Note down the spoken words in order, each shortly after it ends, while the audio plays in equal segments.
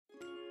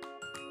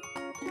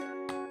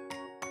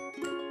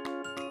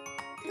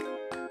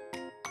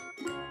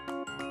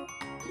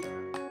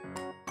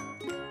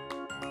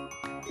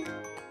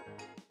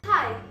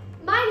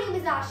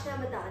is Aashna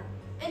Madan,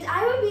 and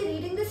I will be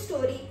reading the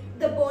story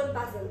The Bone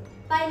Puzzle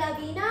by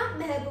Lavina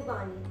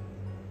Mehbubani.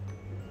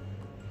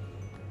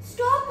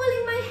 Stop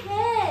pulling my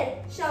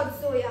hair,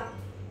 shouts Zoya.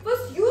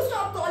 First you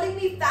stop calling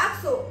me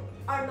Fatso,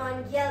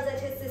 Arman yells at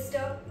his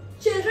sister.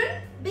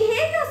 Children,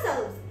 behave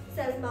yourselves,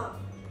 says Mom.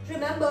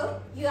 Remember,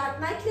 you are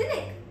at my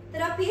clinic.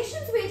 There are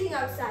patients waiting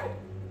outside.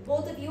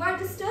 Both of you are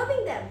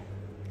disturbing them.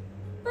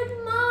 But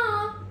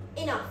Ma,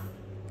 enough.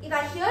 If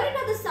I hear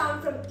another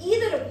sound from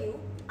either of you,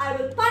 I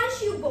will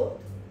punish you both,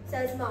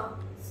 says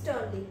Mom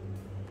sternly.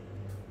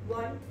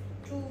 1,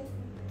 2,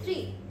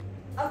 3.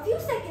 A few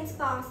seconds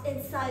pass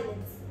in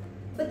silence,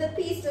 but the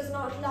peace does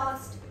not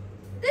last.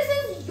 This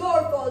is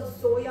your fault,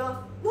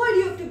 Zoya. Why do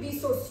you have to be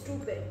so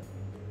stupid?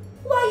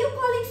 Why are you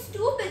calling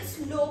stupid,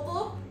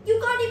 Slowpoke?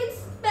 You can't even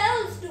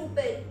spell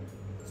stupid.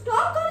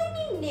 Stop calling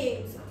me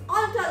names.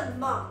 I'll tell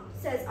Mom,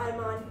 says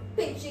Arman,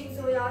 pinching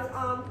Zoya's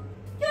arm.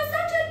 You're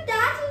such a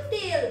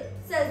tattletale,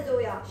 says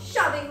Zoya,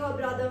 shoving her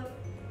brother.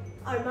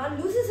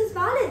 Arman loses his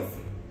balance.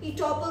 He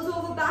topples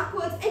over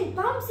backwards and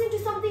bumps into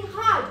something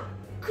hard.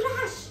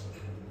 Crash!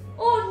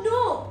 Oh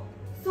no!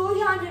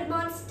 Zoya and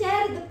Arman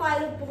stare at the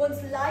pile of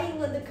bones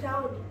lying on the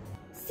ground.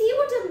 See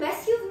what a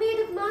mess you've made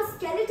of Ma's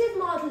skeleton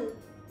model,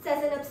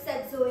 says an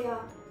upset Zoya.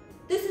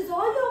 This is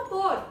all your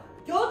fault.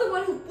 You're the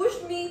one who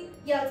pushed me,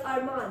 yells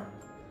Arman.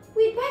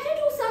 We'd better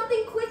do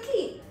something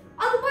quickly,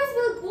 otherwise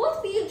we'll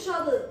both be in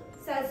trouble,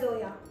 says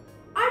Zoya.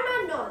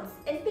 Arman nods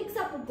and picks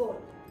up a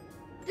bone.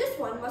 This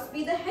one must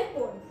be the head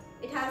bone.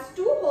 It has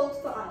 2 holes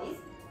for eyes,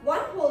 1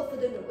 hole for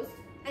the nose,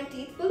 and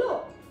teeth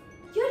below.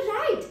 You're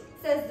right,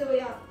 says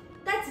Zoya.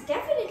 That's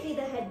definitely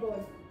the head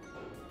bone.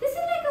 This is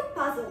like a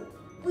puzzle.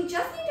 We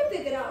just need to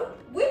figure out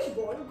which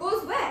bone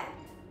goes where.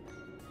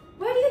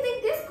 Where do you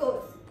think this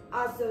goes?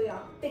 Asks Zoya,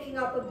 picking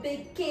up a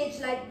big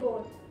cage-like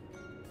bone.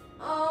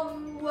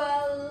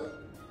 Well...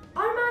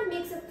 Arman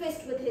makes a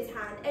fist with his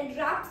hand and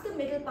wraps the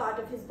middle part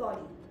of his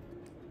body.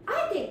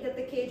 I think that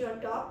the cage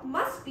on top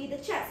must be the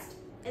chest,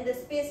 and the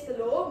space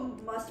below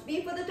must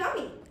be for the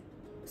tummy.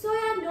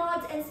 Zoya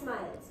nods and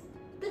smiles.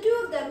 The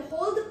two of them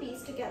hold the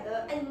piece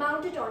together and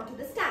mount it onto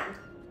the stand.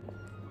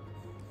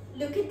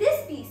 Look at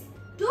this piece.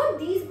 Don't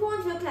these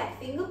bones look like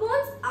finger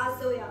bones?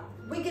 Asks Zoya,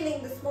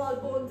 wiggling the small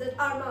bones at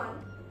Arman.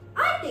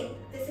 I think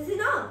this is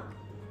an arm.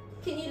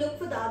 Can you look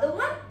for the other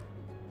one?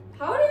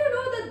 How do you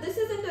know that this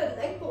isn't a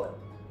leg bone?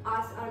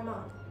 Asks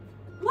Arman.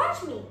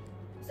 Watch me.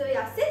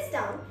 Zoya sits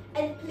down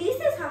and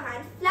places her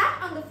hand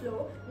flat on the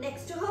floor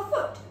next to her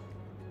foot.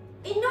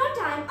 In no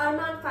time,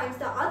 Arman finds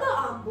the other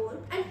arm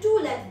bone and 2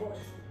 leg bones.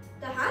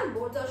 The hand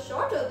bones are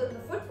shorter than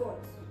the foot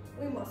bones.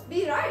 We must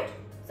be right,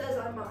 says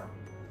Arman.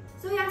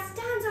 Zoya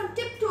stands on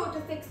tiptoe to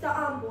fix the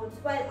arm bones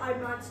while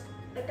Arman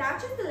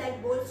attaches the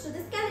leg bones to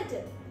the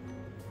skeleton.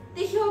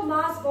 They hear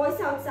Ma's voice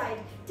outside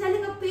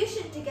telling a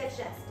patient to get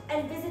rest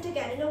and visit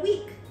again in a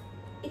week.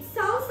 It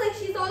sounds like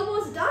she's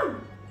almost done.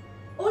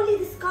 Only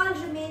the skull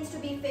remains to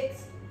be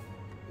fixed.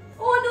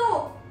 Oh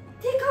no!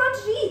 They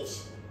can't reach!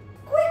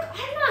 Quick,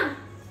 Arman!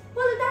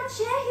 Pull that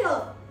chair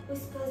here,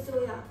 whispers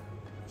Zoya.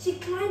 She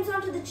climbs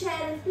onto the chair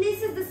and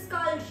places the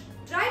skull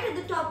right at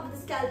the top of the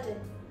skeleton.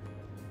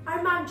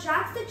 Arman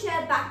drags the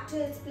chair back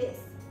to its place.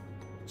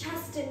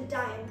 Just in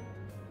time.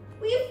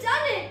 We've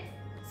done it!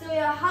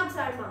 Zoya hugs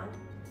Arman.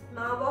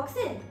 Ma walks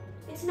in.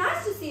 It's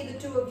nice to see the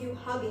two of you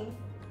hugging.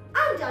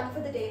 I'm done for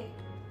the day.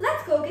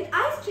 Let's go get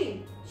ice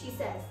cream, she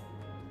says.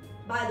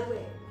 By the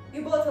way,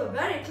 you both were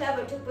very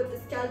clever to put the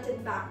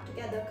skeleton back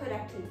together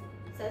correctly,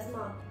 says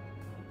Ma.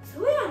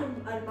 Zoya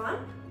and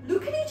Arman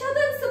look at each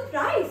other in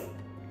surprise.